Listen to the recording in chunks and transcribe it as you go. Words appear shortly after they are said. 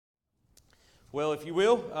Well, if you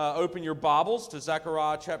will, open your Bibles to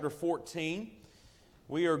Zechariah chapter 14.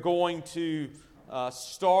 We are going to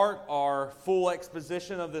start our full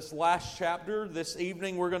exposition of this last chapter. This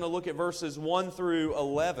evening we're going to look at verses 1 through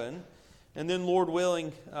 11. And then, Lord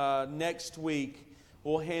willing, next week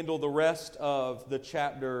we'll handle the rest of the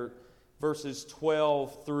chapter, verses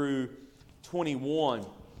 12 through 21.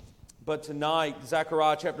 But tonight,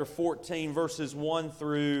 Zechariah chapter 14, verses 1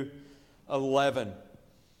 through 11.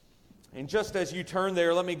 And just as you turn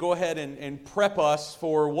there, let me go ahead and prep us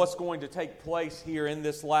for what's going to take place here in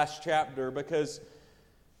this last chapter, because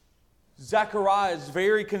Zechariah is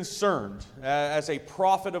very concerned as a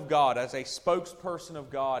prophet of God, as a spokesperson of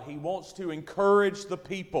God. He wants to encourage the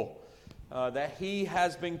people that he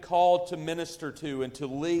has been called to minister to and to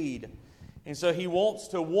lead. And so he wants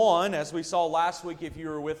to, one, as we saw last week if you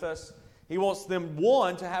were with us, he wants them,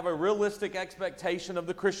 one, to have a realistic expectation of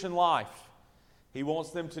the Christian life. He wants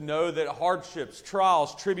them to know that hardships,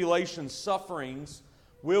 trials, tribulations, sufferings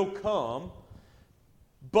will come,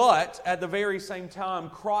 but at the very same time,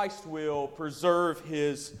 Christ will preserve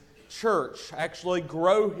His church, actually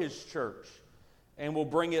grow His church, and will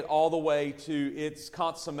bring it all the way to its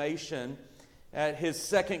consummation at His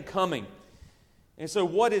second coming. And so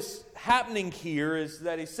what is happening here is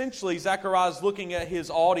that essentially Zechariah is looking at his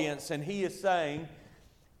audience and he is saying,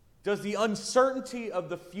 does the uncertainty of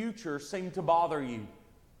the future seem to bother you?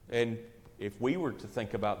 And if we were to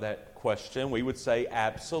think about that question, we would say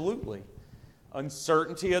absolutely.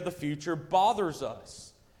 Uncertainty of the future bothers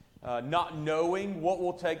us. Not knowing what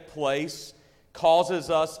will take place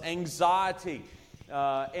causes us anxiety.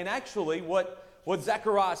 And actually, what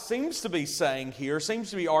Zechariah seems to be saying here,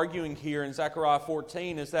 seems to be arguing here in Zechariah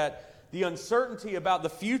 14, is that the uncertainty about the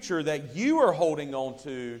future that you are holding on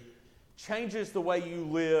to changes the way you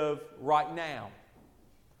live right now.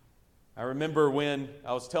 I remember when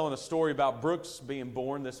I was telling a story about Brooks being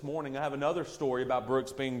born this morning. I have another story about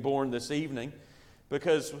Brooks being born this evening,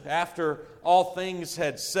 because after all things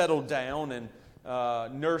had settled down and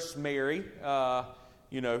Nurse Mary, had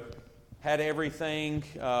everything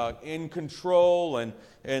in control, and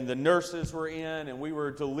the nurses were in, and we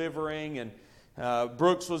were delivering, and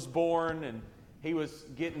Brooks was born, and he was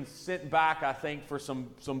getting sent back, I think, for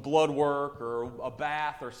some blood work or a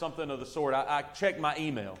bath or something of the sort. I checked my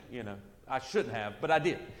email. I shouldn't have, but I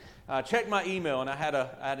did. I checked my email, and I had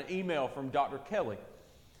an email from Dr. Kelly.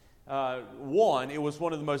 It was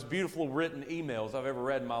one of the most beautiful written emails I've ever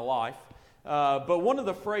read in my life. But one of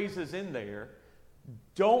the phrases in there,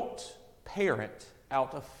 don't parent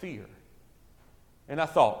out of fear. And I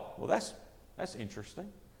thought, well, that's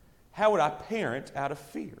interesting. How would I parent out of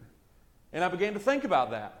fear? And I began to think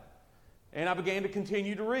about that. And I began to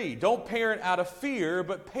continue to read. Don't parent out of fear,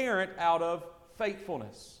 but parent out of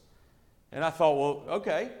faithfulness. And I thought, well,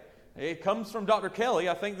 okay, it comes from Dr. Kelly.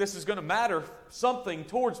 I think this is going to matter something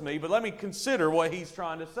towards me, but let me consider what he's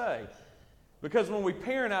trying to say. Because when we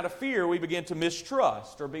parent out of fear, we begin to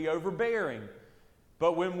mistrust or be overbearing.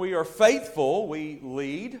 But when we are faithful, we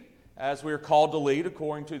lead as we are called to lead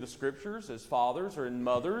according to the Scriptures as fathers or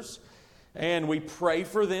mothers. And we pray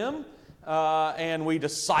for them. And we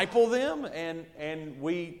disciple them, and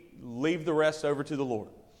we leave the rest over to the Lord.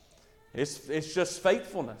 It's just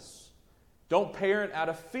faithfulness. Don't parent out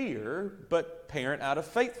of fear, but parent out of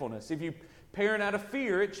faithfulness. If you parent out of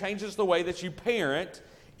fear, it changes the way that you parent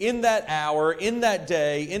in that hour, in that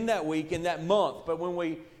day, in that week, in that month. But when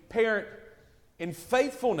we parent in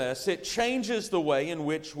faithfulness, it changes the way in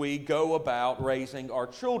which we go about raising our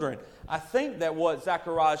children. I think that what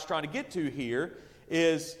Zechariah is trying to get to here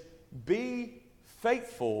is be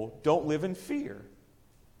faithful, don't live in fear.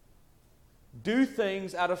 Do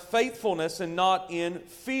things out of faithfulness and not in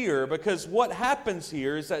fear. Because what happens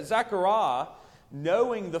here is that Zechariah,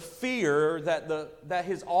 knowing the fear that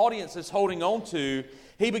his audience is holding on to,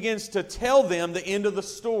 he begins to tell them the end of the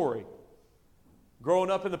story. Growing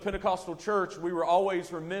up in the Pentecostal church, we were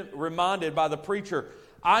always reminded by the preacher,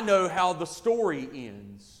 I know how the story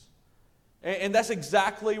ends. And that's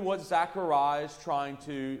exactly what Zechariah is trying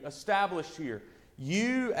to establish here.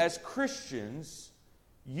 You, as Christians,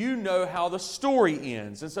 you know how the story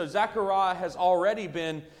ends. And so Zechariah has already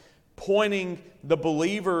been pointing the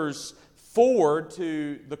believers forward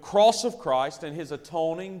to the cross of Christ and His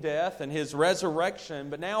atoning death and His resurrection.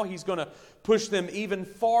 But now he's going to push them even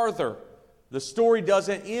farther. The story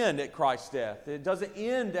doesn't end at Christ's death. It doesn't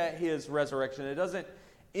end at His resurrection. It doesn't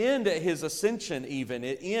end at His ascension even.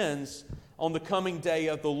 It ends on the coming day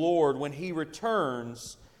of the Lord when He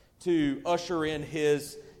returns to usher in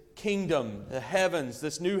His kingdom, the heavens,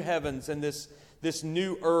 this new heavens and this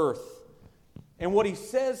new earth. And what he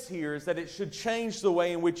says here is that it should change the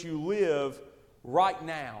way in which you live right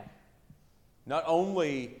now. Not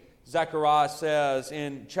only, Zechariah says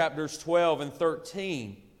in chapters 12 and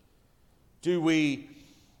 13, do we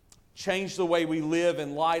change the way we live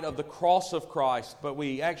in light of the cross of Christ, but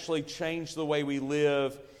we actually change the way we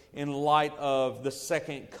live in light of the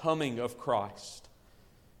second coming of Christ.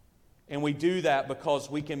 And we do that because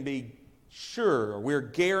we can be sure, we're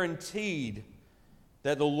guaranteed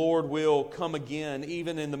that the Lord will come again,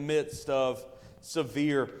 even in the midst of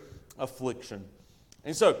severe affliction.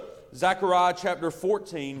 And so, Zechariah chapter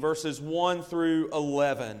 14, verses 1 through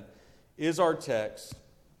 11 is our text.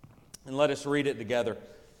 And let us read it together.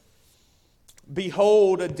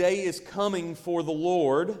 Behold, a day is coming for the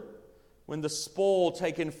Lord, when the spoil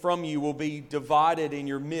taken from you will be divided in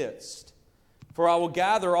your midst. For I will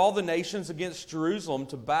gather all the nations against Jerusalem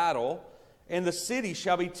to battle, and the city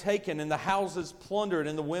shall be taken, and the houses plundered,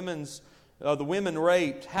 and the women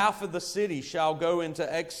raped. Half of the city shall go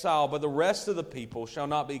into exile, but the rest of the people shall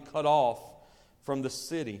not be cut off from the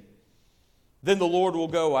city. Then the Lord will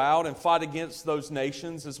go out and fight against those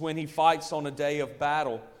nations as when he fights on a day of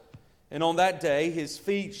battle. And on that day his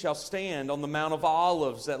feet shall stand on the Mount of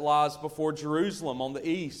Olives that lies before Jerusalem on the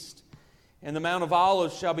east. And the Mount of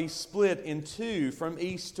Olives shall be split in two from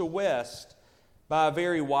east to west by a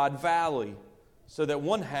very wide valley, so that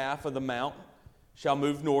one half of the mount shall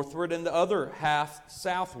move northward and the other half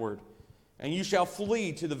southward. And you shall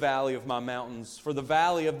flee to the valley of my mountains, for the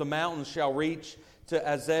valley of the mountains shall reach to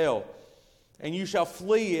Azel. And you shall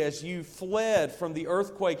flee as you fled from the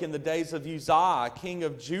earthquake in the days of Uzziah, king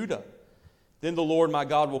of Judah. Then the Lord my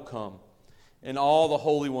God will come, and all the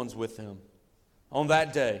holy ones with him. On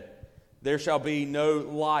that day there shall be no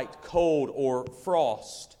light, cold, or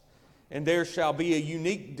frost. And there shall be a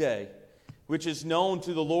unique day, which is known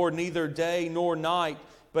to the Lord, neither day nor night,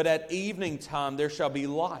 but at evening time there shall be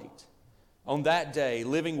light. On that day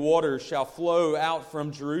living waters shall flow out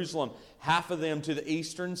from Jerusalem, half of them to the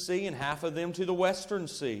eastern sea, and half of them to the western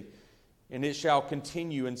sea. And it shall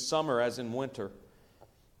continue in summer as in winter.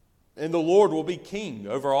 And the Lord will be king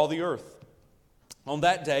over all the earth. On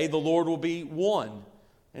that day the Lord will be one,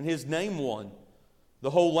 and his name one. The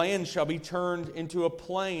whole land shall be turned into a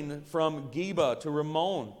plain from Geba to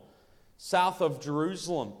Rimmon, south of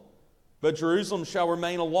Jerusalem. But Jerusalem shall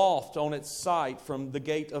remain aloft on its site from the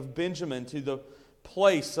gate of Benjamin to the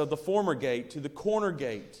place of the former gate to the corner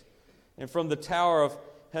gate, and from the tower of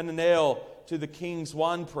Hananel to the king's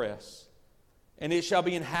winepress. And it shall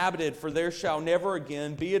be inhabited, for there shall never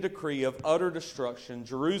again be a decree of utter destruction.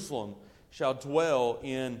 Jerusalem shall dwell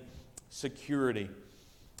in security.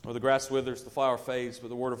 Well, the grass withers, the flower fades, but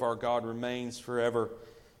the word of our God remains forever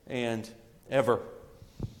and ever.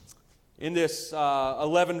 In this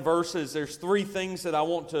 11 verses, there's three things that I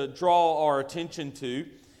want to draw our attention to.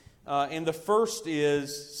 And the first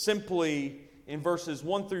is simply in verses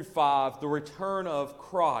 1 through 5, the return of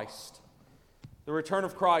Christ. The return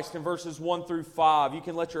of Christ in verses 1 through 5. You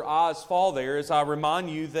can let your eyes fall there as I remind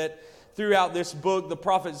you that throughout this book, the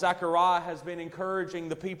prophet Zechariah has been encouraging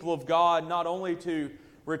the people of God not only to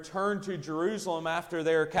return to Jerusalem after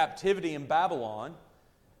their captivity in Babylon,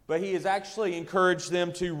 but he has actually encouraged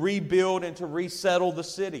them to rebuild and to resettle the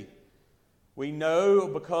city. We know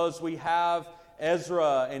because we have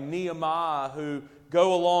Ezra and Nehemiah who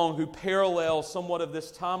go along, who parallel somewhat of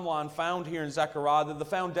this timeline found here in Zechariah, that the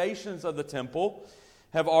foundations of the temple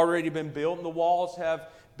have already been built and the walls have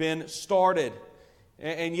been started.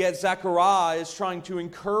 And yet Zechariah is trying to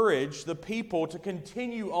encourage the people to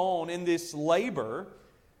continue on in this labor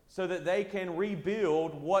so that they can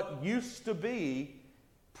rebuild what used to be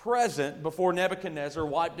present before Nebuchadnezzar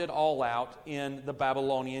wiped it all out in the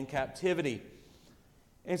Babylonian captivity.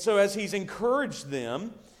 And so as he's encouraged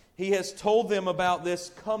them, he has told them about this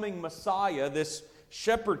coming Messiah, this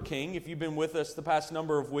shepherd king, if you've been with us the past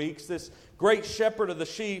number of weeks, this great shepherd of the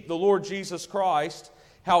sheep, the Lord Jesus Christ,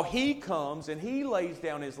 how he comes and he lays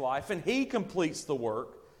down his life and he completes the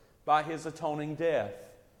work by his atoning death.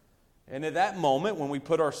 And at that moment, when we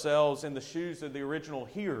put ourselves in the shoes of the original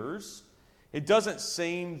hearers, it doesn't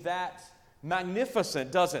seem that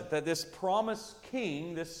magnificent, does it? That this promised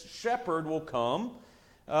king, this shepherd will come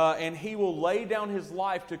and he will lay down his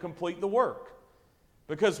life to complete the work.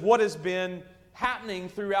 Because what has been happening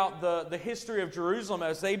throughout the history of Jerusalem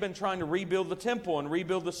as they've been trying to rebuild the temple and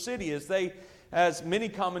rebuild the city, as many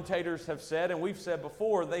commentators have said, and we've said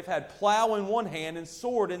before, they've had plow in one hand and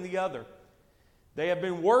sword in the other. They have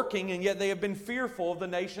been working, and yet they have been fearful of the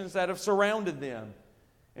nations that have surrounded them.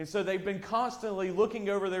 And so they've been constantly looking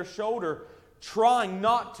over their shoulder, trying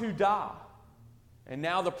not to die. And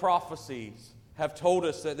now the prophecies have told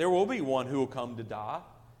us that there will be one who will come to die.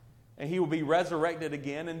 and He will be resurrected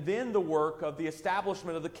again, and then the work of the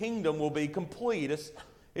establishment of the kingdom will be complete.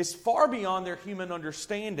 It's far beyond their human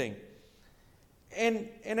understanding. And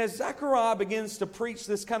as Zechariah begins to preach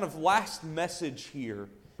this kind of last message here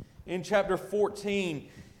in chapter 14,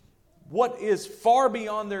 what is far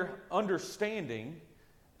beyond their understanding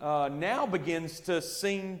now begins to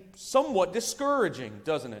seem somewhat discouraging,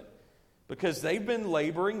 doesn't it? Because they've been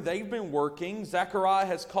laboring, they've been working. Zechariah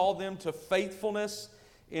has called them to faithfulness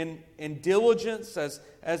and diligence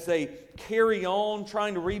as they carry on,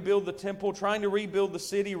 trying to rebuild the temple, trying to rebuild the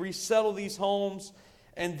city, resettle these homes.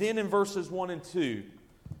 And then in verses 1 and 2,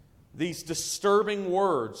 these disturbing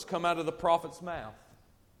words come out of the prophet's mouth.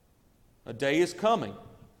 A day is coming,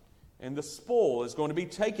 and the spoil is going to be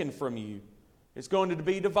taken from you. It's going to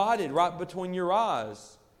be divided right between your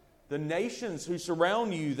eyes. The nations who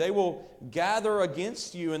surround you, they will gather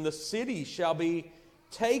against you, and the city shall be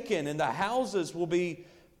taken, and the houses will be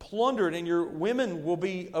plundered, and your women will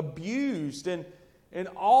be abused. And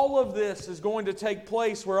all of this is going to take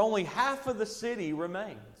place where only half of the city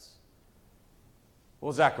remains.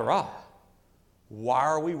 Well, Zechariah, why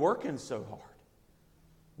are we working so hard?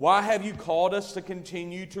 Why have you called us to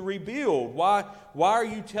continue to rebuild? Why are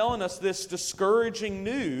you telling us this discouraging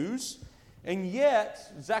news? And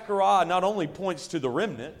yet, Zechariah not only points to the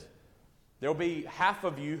remnant, there'll be half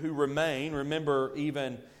of you who remain. Remember,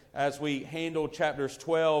 even as we handle chapters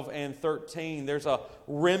 12 and 13, there's a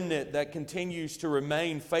remnant that continues to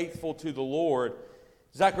remain faithful to the Lord.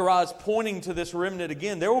 Zechariah is pointing to this remnant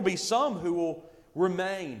again. There will be some who will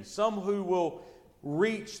remain, some who will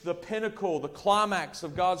reach the pinnacle, the climax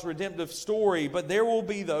of God's redemptive story, but there will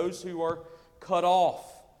be those who are cut off.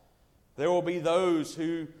 There will be those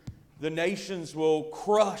who the nations will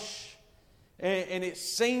crush. And it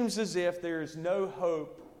seems as if there is no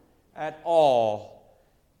hope at all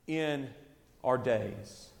in our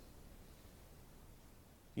days.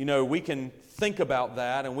 You know, we can think about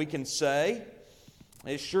that and we can say,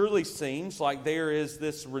 it surely seems like there is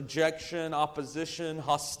this rejection, opposition,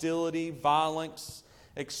 hostility, violence,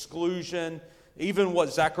 exclusion. Even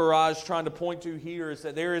what Zechariah is trying to point to here is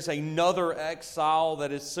that there is another exile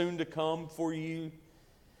that is soon to come for you.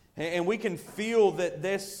 And we can feel that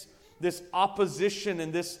this opposition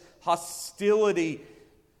and this hostility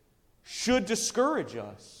should discourage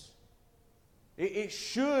us. It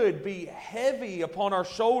should be heavy upon our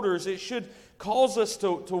shoulders. It should cause us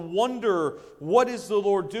to wonder, what is the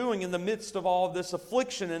Lord doing in the midst of all of this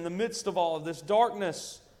affliction, in the midst of all of this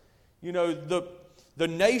darkness? You know, the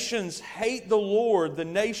nations hate the Lord. The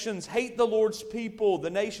nations hate the Lord's people. The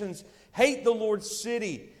nations hate the Lord's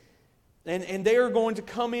city. And they are going to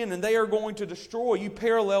come in and they are going to destroy. You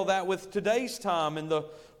parallel that with today's time, and the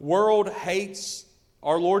world hates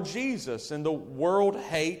our Lord Jesus, and the world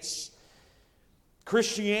hates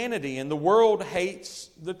Christianity, and the world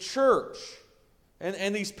hates the church.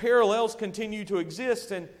 And these parallels continue to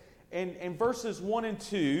exist. And verses 1 and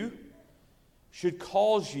 2 should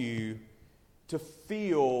cause you to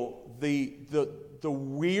feel the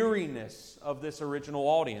weariness of this original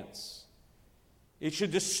audience. It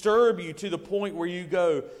should disturb you to the point where you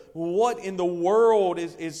go, what in the world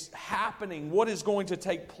is happening? What is going to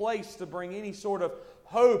take place to bring any sort of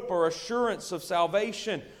hope or assurance of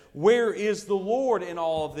salvation? Where is the Lord in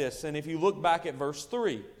all of this? And if you look back at verse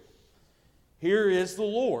 3, here is the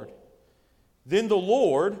Lord. Then the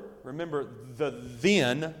Lord, remember the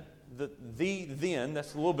then,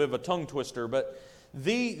 that's a little bit of a tongue twister, but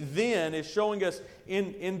the then is showing us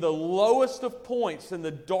in the lowest of points, in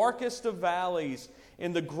the darkest of valleys,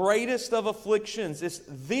 in the greatest of afflictions, it's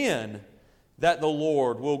then that the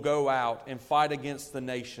Lord will go out and fight against the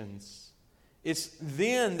nations. It's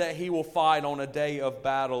then that He will fight on a day of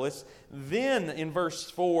battle. It's then, in verse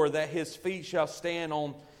 4, that His feet shall stand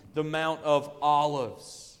on the Mount of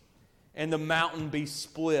Olives, and the mountain be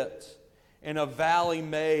split, and a valley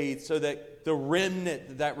made so that the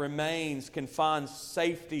remnant that remains can find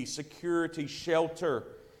safety, security, shelter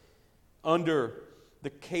under the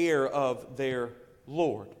care of their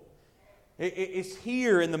Lord. It's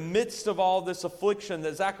here in the midst of all this affliction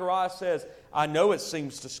that Zechariah says, I know it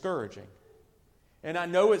seems discouraging, and I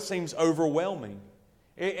know it seems overwhelming,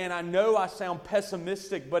 and I know I sound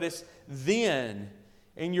pessimistic, but it's then,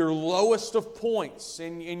 in your lowest of points,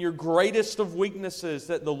 in your greatest of weaknesses,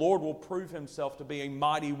 that the Lord will prove Himself to be a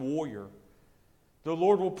mighty warrior. The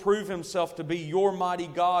Lord will prove Himself to be your mighty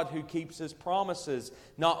God who keeps His promises.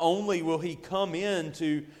 Not only will He come in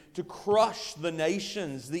to crush the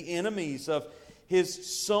nations, the enemies of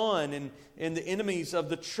His Son, and the enemies of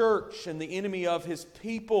the church, and the enemy of His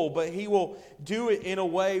people, but He will do it in a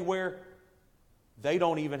way where they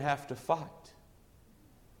don't even have to fight.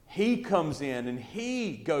 He comes in and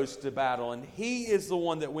He goes to battle and He is the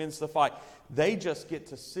one that wins the fight. They just get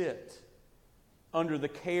to sit under the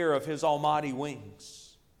care of His almighty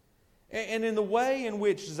wings. And in the way in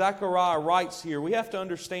which Zechariah writes here, we have to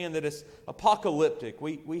understand that it's apocalyptic.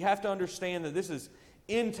 We have to understand that this is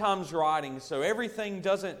end times writing, so everything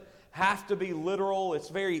doesn't have to be literal. It's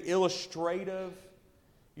very illustrative.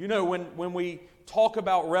 You know, when we talk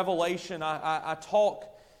about Revelation, I talk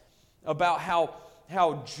about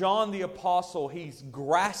how John the Apostle, he's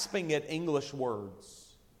grasping at English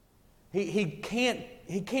words. He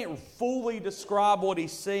can't fully describe what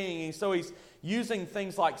he's seeing, and so he's using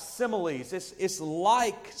things like similes. It's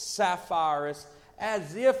like sapphire. It's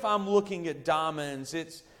as if I'm looking at diamonds.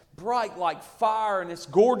 It's bright like fire, and it's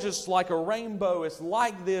gorgeous like a rainbow. It's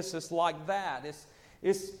like this. It's like that.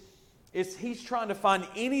 He's trying to find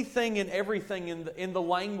anything and everything in the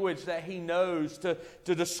language that he knows to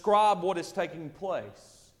describe what is taking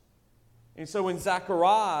place. And so when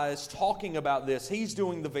Zechariah is talking about this, he's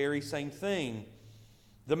doing the very same thing.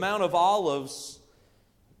 The Mount of Olives,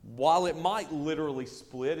 while it might literally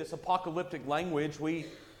split, it's apocalyptic language. We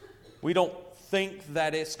don't think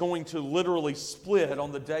that it's going to literally split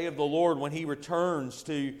on the day of the Lord when He returns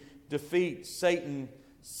to defeat Satan,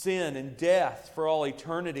 sin, and death for all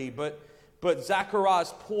eternity. But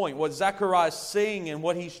Zechariah's point, what Zechariah is saying and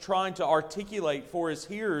what he's trying to articulate for his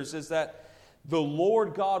hearers is that the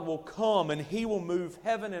Lord God will come and He will move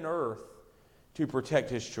heaven and earth to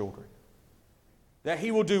protect His children. That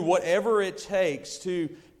He will do whatever it takes to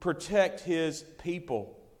protect His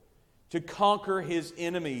people, to conquer His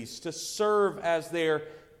enemies, to serve as their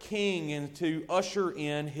king, and to usher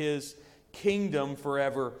in His kingdom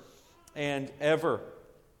forever and ever.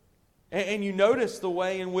 And you notice the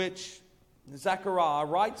way in which Zechariah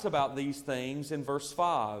writes about these things in verse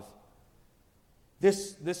 5.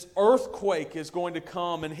 This earthquake is going to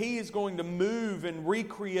come, and He is going to move and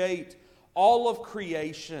recreate all of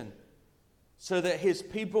creation so that His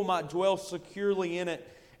people might dwell securely in it.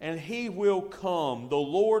 And He will come. The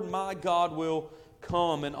Lord my God will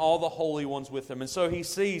come, and all the holy ones with Him. And so He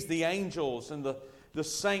sees the angels and the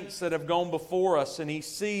saints that have gone before us, and He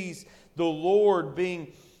sees the Lord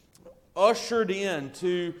being ushered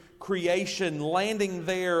into creation, landing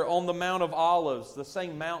there on the Mount of Olives, the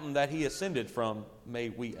same mountain that He ascended from, may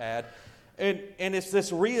we add. And it's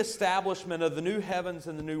this reestablishment of the new heavens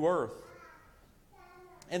and the new earth.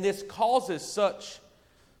 And this causes such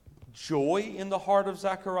joy in the heart of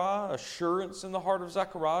Zechariah, assurance in the heart of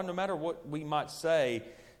Zechariah. No matter what we might say,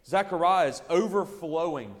 Zechariah is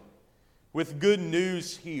overflowing with good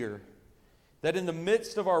news here. That in the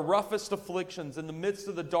midst of our roughest afflictions, in the midst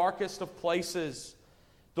of the darkest of places,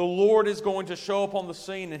 the Lord is going to show up on the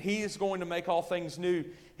scene and He is going to make all things new.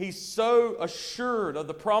 He's so assured of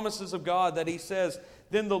the promises of God that he says,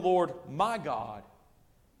 then the Lord, my God,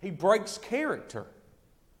 He breaks character.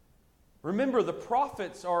 Remember, the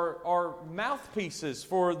prophets are mouthpieces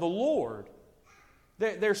for the Lord.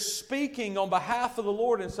 They're speaking on behalf of the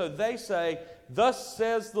Lord, and so they say, thus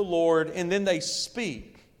says the Lord, and then they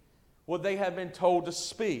speak what they have been told to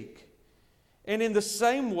speak. And in the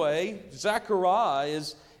same way, Zechariah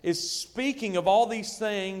is speaking of all these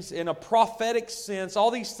things in a prophetic sense,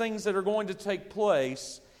 all these things that are going to take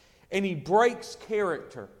place, and he breaks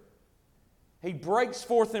character. He breaks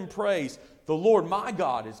forth in praise. The Lord my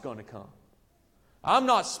God is going to come. I'm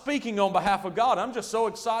not speaking on behalf of God. I'm just so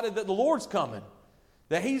excited that the Lord's coming,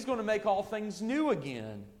 that He's going to make all things new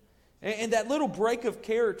again. And that little break of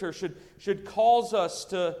character should cause us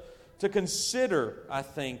to consider, I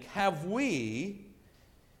think, have we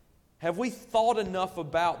thought enough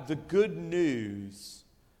about the good news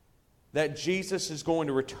that Jesus is going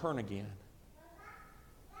to return again?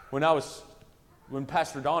 When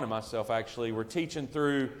Pastor Don and myself actually were teaching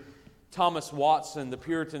through Thomas Watson, the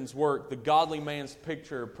Puritan's work, The Godly Man's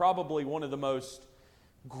Picture, probably one of the most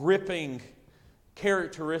gripping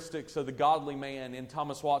characteristics of the godly man in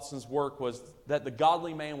Thomas Watson's work was that the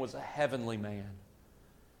godly man was a heavenly man.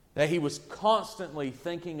 That he was constantly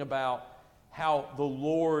thinking about how the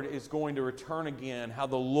Lord is going to return again, how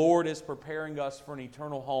the Lord is preparing us for an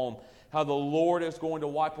eternal home, how the Lord is going to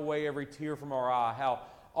wipe away every tear from our eye, how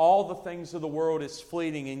all the things of the world is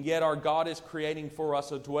fleeting, and yet our God is creating for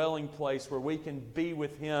us a dwelling place where we can be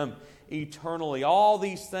with Him eternally. All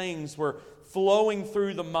these things were flowing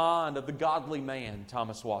through the mind of the godly man,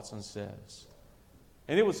 Thomas Watson says.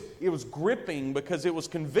 And it was gripping because it was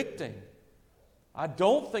convicting. I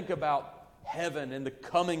don't think about heaven and the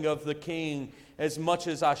coming of the King as much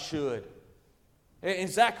as I should. And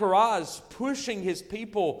Zechariah is pushing his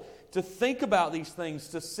people to think about these things,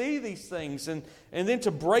 to see these things, and then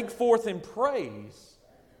to break forth in praise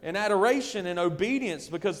and adoration and obedience,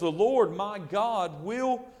 because the Lord my God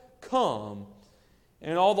will come,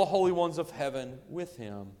 and all the holy ones of heaven with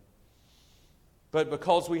him. But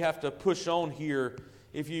because we have to push on here,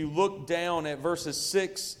 if you look down at verses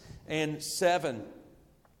 6 and 7,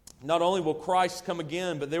 not only will Christ come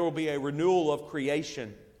again, but there will be a renewal of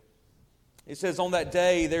creation. It says, on that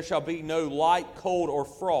day there shall be no light, cold, or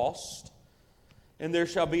frost, and there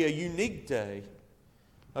shall be a unique day,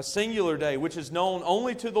 a singular day, which is known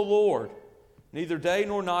only to the Lord. Neither day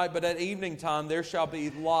nor night, but at evening time there shall be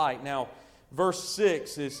light. Now, verse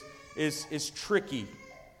 6 is tricky.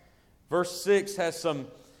 Verse 6 has some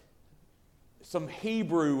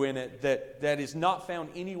Hebrew in it that is not found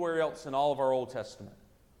anywhere else in all of our Old Testament.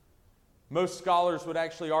 Most scholars would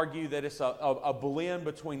actually argue that it's a blend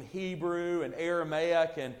between Hebrew and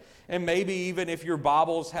Aramaic, and maybe even if your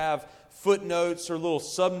Bibles have footnotes or little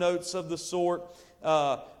subnotes of the sort.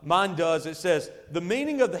 Mine does. It says, the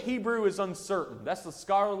meaning of the Hebrew is uncertain. That's the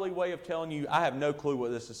scholarly way of telling you, I have no clue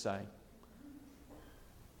what this is saying.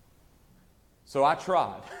 So I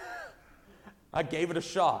tried. I gave it a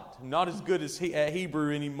shot. Not as good as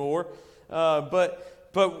Hebrew anymore. But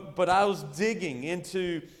I was digging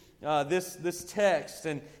into this text,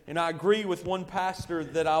 and I agree with one pastor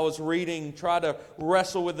that I was reading, try to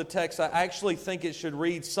wrestle with the text. I actually think it should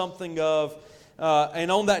read something of, and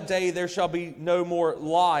on that day there shall be no more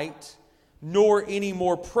light, nor any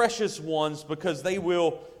more precious ones, because they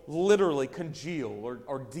will literally congeal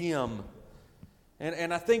or dim.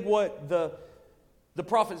 And I think what the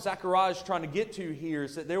prophet Zechariah is trying to get to here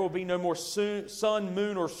is that there will be no more sun,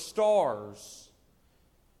 moon, or stars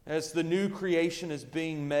as the new creation is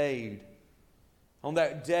being made. On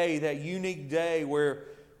that day, that unique day where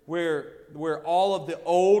all of the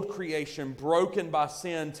old creation, broken by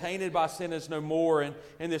sin, tainted by sin, is no more, and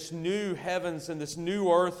this new heavens and this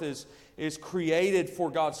new earth is created for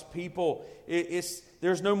God's people.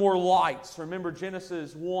 There's no more lights. Remember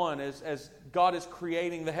Genesis 1, as God is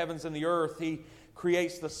creating the heavens and the earth, He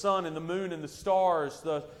creates the sun and the moon and the stars,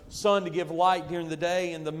 the sun to give light during the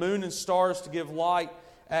day and the moon and stars to give light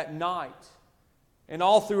at night. And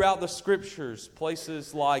all throughout the Scriptures,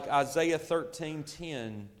 places like Isaiah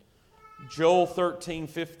 13:10, Joel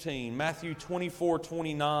 13:15, Matthew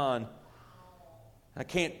 24:29. I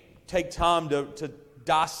can't take time to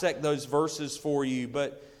dissect those verses for you,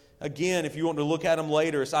 but again, if you want to look at them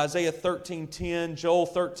later, it's Isaiah 13:10, Joel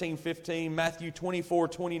 13:15, Matthew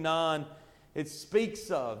 24:29. It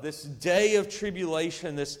speaks of this day of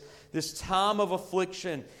tribulation, this time of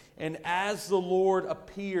affliction. And as the Lord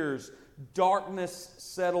appears, darkness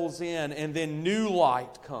settles in, and then new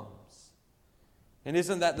light comes. And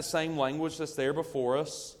isn't that the same language that's there before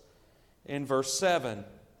us in verse 7?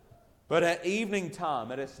 But at evening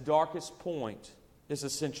time, at its darkest point, it's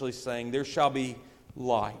essentially saying, there shall be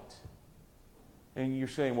light. And you're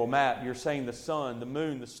saying, well, Matt, you're saying the sun, the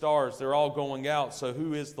moon, the stars, they're all going out. So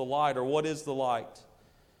who is the light, or what is the light?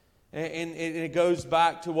 And it goes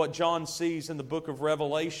back to what John sees in the book of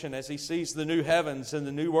Revelation as he sees the new heavens and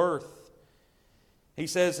the new earth. He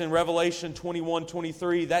says in Revelation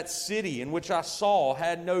 21:23, that city in which I saw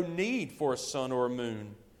had no need for a sun or a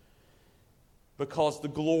moon, because the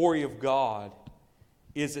glory of God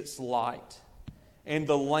is its light, and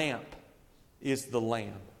the lamp is the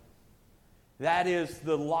Lamb. That is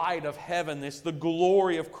the light of heaven. It's the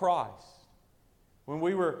glory of Christ. When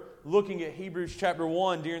we were looking at Hebrews chapter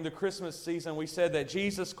 1 during the Christmas season, we said that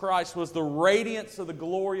Jesus Christ was the radiance of the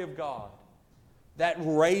glory of God. That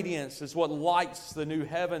radiance is what lights the new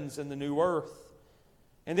heavens and the new earth.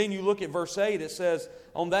 And then you look at verse 8, it says,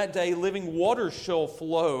 on that day living waters shall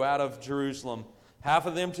flow out of Jerusalem, half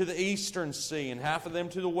of them to the eastern sea, and half of them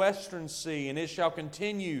to the western sea, and it shall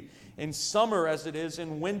continue in summer as it is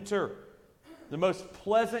in winter. The most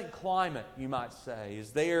pleasant climate, you might say,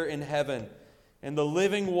 is there in heaven. And the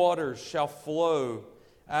living waters shall flow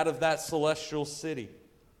out of that celestial city.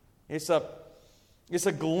 It's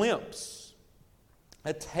a glimpse,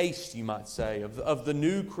 a taste, you might say, of the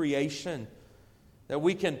new creation that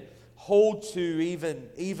we can hold to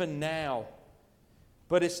even now.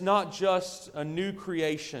 But it's not just a new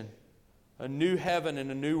creation, a new heaven and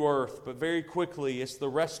a new earth, but very quickly it's the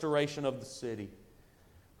restoration of the city.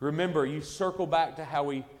 Remember, you circle back to how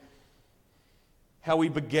we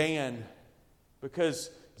began, because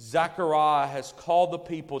Zechariah has called the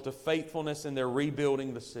people to faithfulness, and they're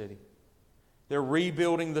rebuilding the city. They're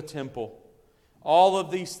rebuilding the temple. All of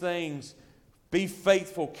these things, be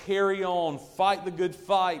faithful, carry on, fight the good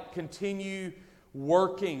fight, continue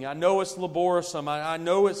working. I know it's laborsome. I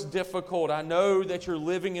know it's difficult. I know that you're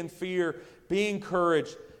living in fear. Be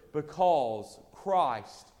encouraged, because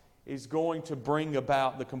Christ is going to bring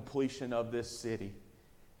about the completion of this city.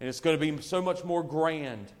 And it's going to be so much more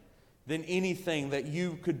grand than anything that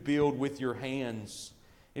you could build with your hands.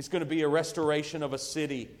 It's going to be a restoration of a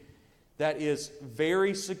city that is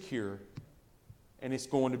very secure, and it's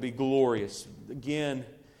going to be glorious. Again,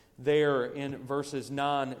 there in verses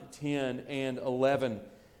 9, 10, and 11,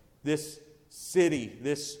 this city,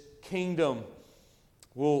 this kingdom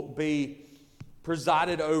will be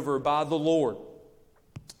presided over by the Lord.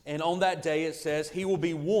 And on that day it says He will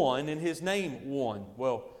be one and His name one.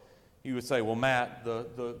 Well, you would say, well, Matt,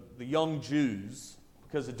 the young Jews,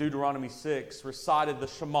 because of Deuteronomy 6, recited the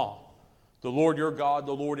Shema. The Lord your God,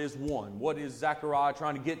 the Lord is one. What is Zechariah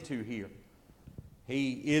trying to get to here?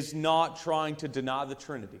 He is not trying to deny the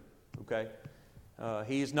Trinity, okay?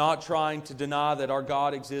 He is not trying to deny that our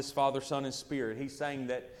God exists, Father, Son, and Spirit. He's saying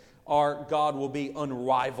that our God will be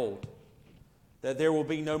unrivaled, that there will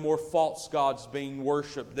be no more false gods being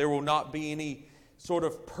worshipped. There will not be any sort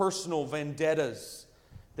of personal vendettas.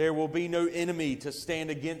 There will be no enemy to stand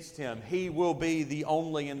against Him. He will be the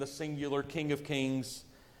only and the singular King of Kings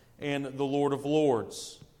and the Lord of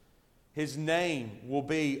Lords. His name will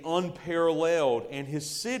be unparalleled, and His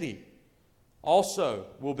city also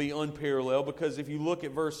will be unparalleled, because if you look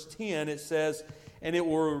at verse 10, it says, and it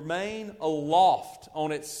will remain aloft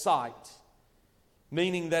on its site,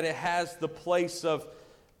 meaning that it has the place of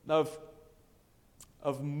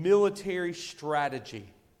military strategy.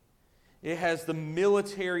 It has the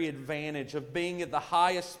military advantage of being at the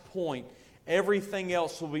highest point. Everything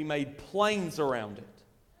else will be made plains around it.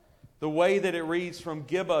 The way that it reads from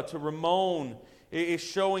Gibeah to Ramon is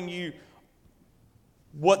showing you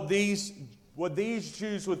what these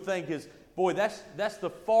Jews would think is, boy, that's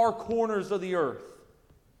the far corners of the earth.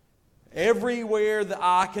 Everywhere the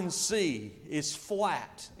eye can see is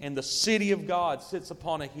flat, and the city of God sits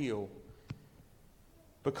upon a hill,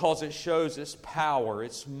 because it shows its power,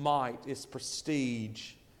 its might, its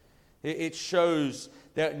prestige. It shows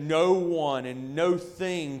that no one and no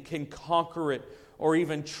thing can conquer it or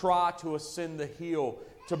even try to ascend the hill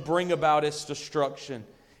to bring about its destruction.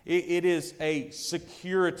 It is a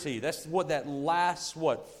security. That's what that last,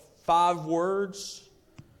 5 words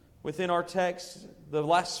within our text, the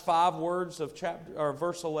last 5 words of chapter or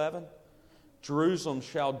verse 11. Jerusalem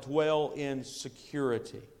shall dwell in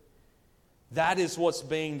security. That is what's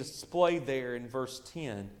being displayed there in verse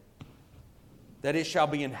 10. That it shall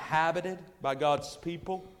be inhabited by God's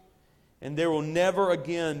people, and there will never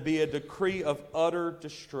again be a decree of utter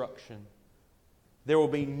destruction. There will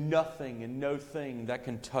be nothing and no thing that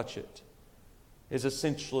can touch it, is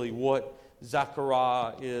essentially what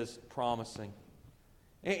Zechariah is promising.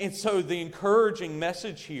 And so the encouraging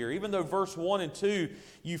message here, even though verse 1 and 2,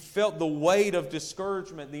 you felt the weight of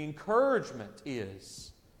discouragement, the encouragement is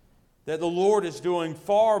that the Lord is doing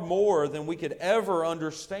far more than we could ever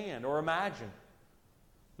understand or imagine.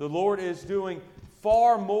 The Lord is doing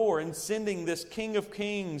far more in sending this King of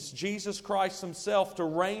Kings, Jesus Christ Himself, to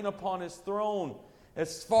reign upon His throne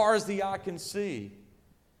as far as the eye can see.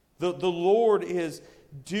 The Lord is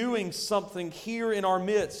doing something here in our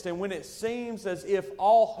midst, and when it seems as if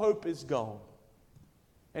all hope is gone,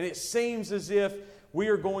 and it seems as if we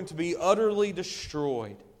are going to be utterly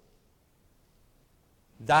destroyed,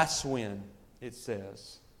 that's when, it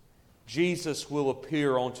says, Jesus will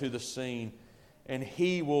appear onto the scene, and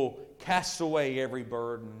He will cast away every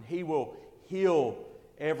burden. He will heal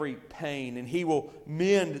every pain, and He will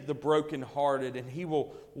mend the brokenhearted, and He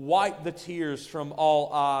will wipe the tears from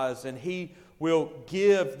all eyes, and He will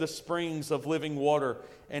give the springs of living water,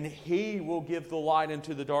 and He will give the light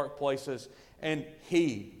into the dark places, and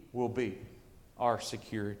He will be our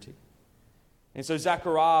security. And so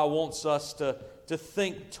Zechariah wants us to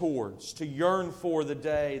think towards, to yearn for the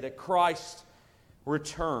day that Christ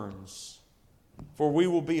returns. For we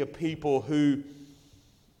will be a people who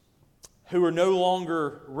are no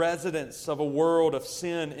longer residents of a world of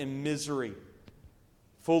sin and misery,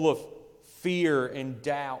 full of fear and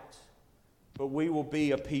doubt. But we will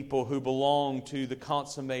be a people who belong to the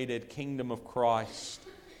consummated kingdom of Christ.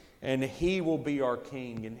 And He will be our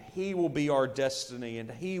King, and He will be our destiny,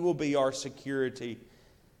 and He will be our security.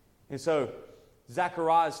 And so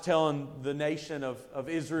Zechariah is telling the nation of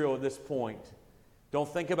Israel at this point, don't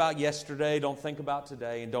think about yesterday, don't think about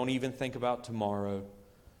today, and don't even think about tomorrow.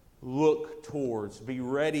 Look towards, be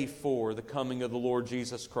ready for the coming of the Lord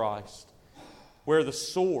Jesus Christ, where the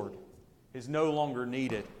sword is no longer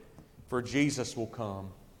needed, for Jesus will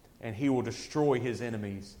come, and He will destroy His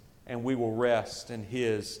enemies, and we will rest in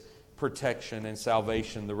His protection and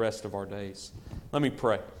salvation the rest of our days. Let me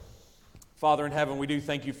pray. Father in heaven, we do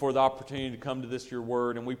thank you for the opportunity to come to this, your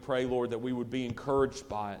word, and we pray, Lord, that we would be encouraged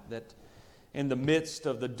by it, that in the midst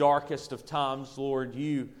of the darkest of times, Lord,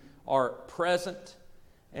 you are present,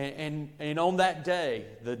 and on that day,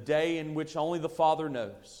 the day in which only the Father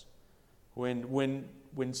knows, when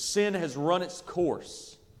sin has run its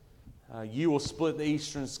course, you will split the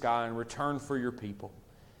eastern sky and return for your people.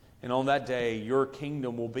 And on that day, your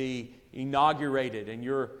kingdom will be inaugurated and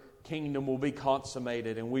your kingdom will be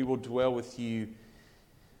consummated, and we will dwell with you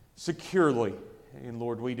securely. And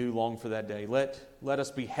Lord, we do long for that day. Let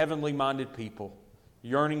us be heavenly minded people,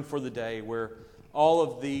 yearning for the day where all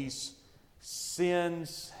of these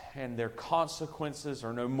sins and their consequences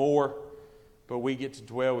are no more, but we get to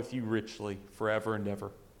dwell with you richly forever and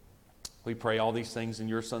ever. We pray all these things in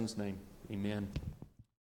your Son's name. Amen.